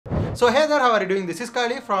So hey there, how are you doing? This is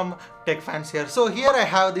Kali from Tech Fans here. So here I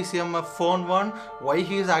have the CMF Phone 1. Why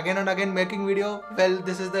he is again and again making video? Well,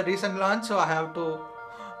 this is the recent launch, so I have to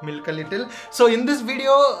milk a little. So in this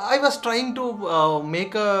video I was trying to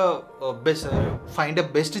make find a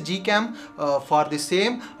best GCAM for the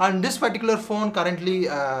same, and this particular phone currently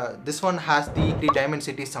this one has the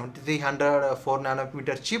Dimensity 7300 4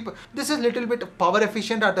 nanometer chip. This is little bit power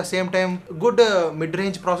efficient, at the same time good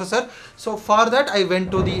mid-range processor. So for that I went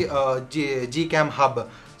to the GCAM hub.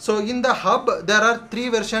 So in the hub there are 3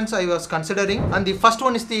 versions I was considering, and the first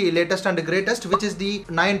one is the latest and greatest, which is the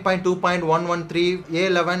 9.2.113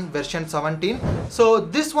 A11 version 17. So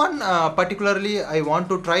this one particularly I want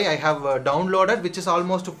to try. I have downloaded, which is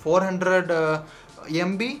almost 400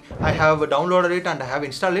 MB. I have downloaded it and I have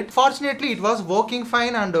installed it. Fortunately it was working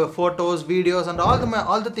fine, and photos, videos and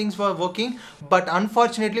all the things were working, but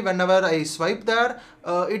unfortunately whenever I swipe there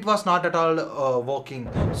it was not at all working.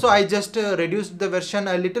 So I just reduced the version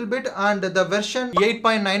a little bit, and the version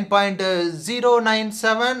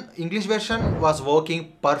 8.9.097 English version was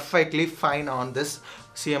working perfectly fine on this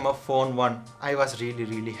CMF Phone 1. I was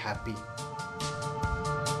really happy.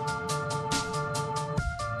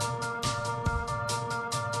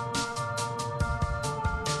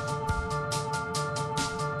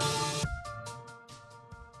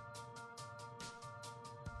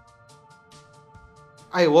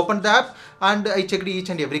 I opened the app and I checked each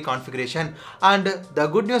and every configuration, and the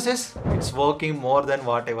good news is it's working more than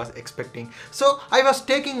what I was expecting. So I was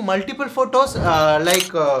taking multiple photos in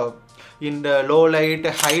the low light,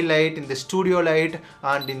 high light, in the studio light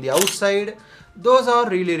and in the outside. Those are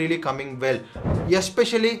really coming well,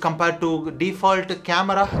 especially compared to default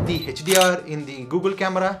camera. The HDR in the Google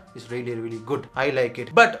camera is really good. I like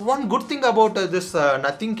it. But one good thing about this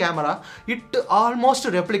nothing camera, it almost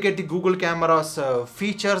replicate the Google camera's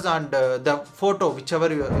features, and the photo, whichever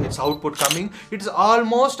its output coming, it's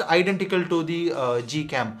almost identical to the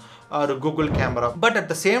GCAM or Google camera. But at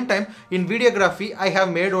the same time, in videography I have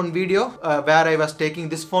made one video where I was taking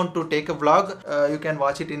this phone to take a vlog. You can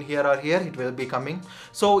watch it in here or here, it will be coming.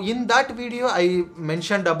 So in that video I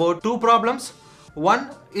mentioned about 2 problems.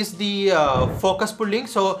 One is the focus pulling.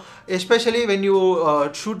 So especially when you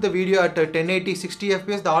shoot the video at 1080 60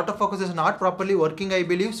 fps, the autofocus is not properly working, I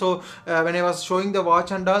believe. So when I was showing the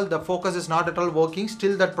watch and all, the focus is not at all working.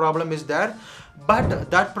 Still that problem is there, but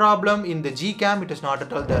that problem in the GCAM, it is not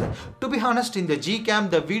at all there. To be honest, in the GCAM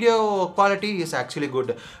the video quality is actually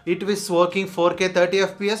good. It is working 4K 30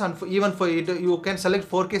 fps, and even for it you can select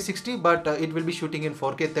 4K 60, but it will be shooting in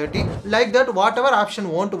 4K 30. Like that, whatever option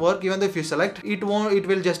won't work, even though if you select it, it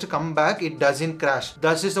will just come back. It doesn't crash.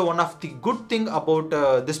 That is one of the good thing about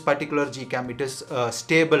this particular GCAM. It is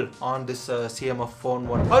stable on this CMF Phone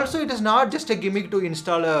 1. Also, it is not just a gimmick to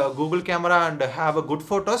install a Google camera and have a good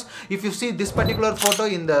photos. If you see this particular photo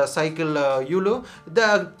in the cycle Yulu,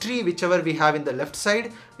 the tree whichever we have in the left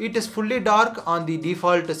side, it is fully dark on the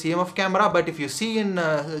default CMF camera, but if you see in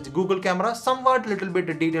Google camera, somewhat little bit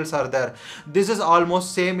details are there. This is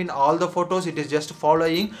almost same in all the photos. It is just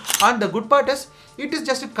following, and the good part is it is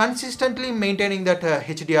just consistently maintaining that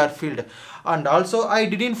HDR field. And also I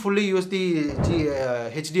didn't fully use the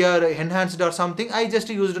HDR enhanced or something. I just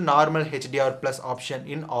used normal HDR plus option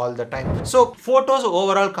in all the time. So photos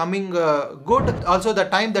overall coming good. Also the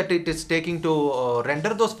time that it is taking to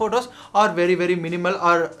render those photos are very minimal,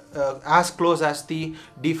 or as close as the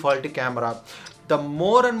default camera. The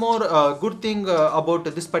more and more good thing about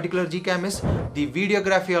this particular GCAM is the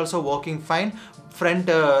videography also working fine. Front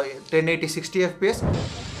 1080 60 fps.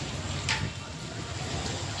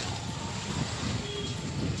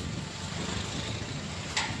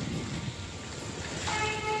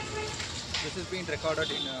 This is being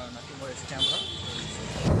recorded in nothing OS camera.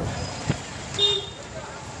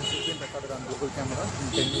 This is being recorded on Google camera in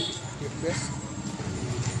 1080 fps.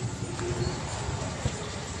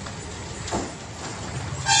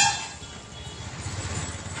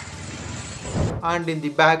 And in the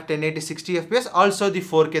back 1080 60 fps, also the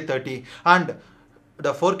 4K 30, and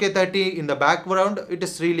the 4K 30 in the background, it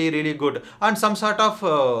is really good, and some sort of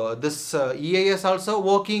this EIS also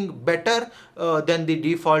working better than the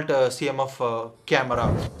default CMF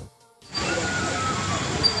camera.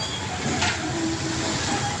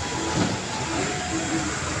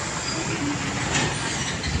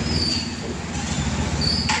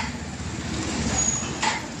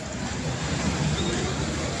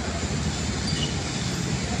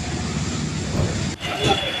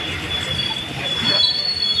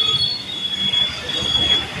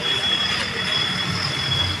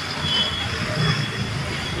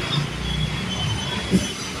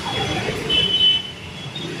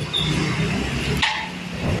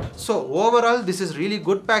 So overall this is really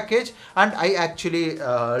good package and I actually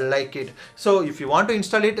like it. So if you want to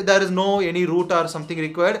install it, there is no any root or something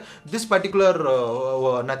required. This particular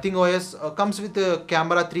Nothing OS comes with a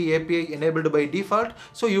camera 3 API enabled by default,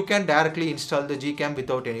 so you can directly install the GCAM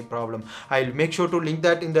without any problem. I'll make sure to link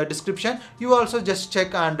that in the description. You also just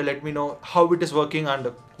check and let me know how it is working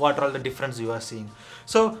and what are all the difference you are seeing.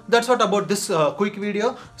 So that's what about this quick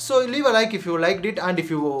video. So leave a like if you liked it, and if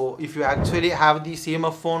you actually have the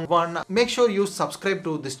CMF Phone 1, make sure you subscribe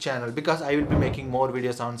to this channel because I will be making more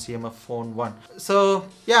videos on CMF Phone 1. So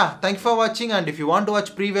yeah, thank you for watching, and if you want to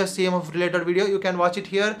watch previous CMF related video, you can watch it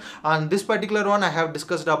here. On this particular one I have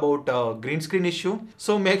discussed about green screen issue,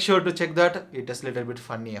 so make sure to check that. It is a little bit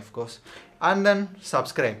funny of course. And then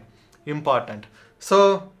subscribe, important.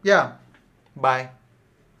 So yeah, bye.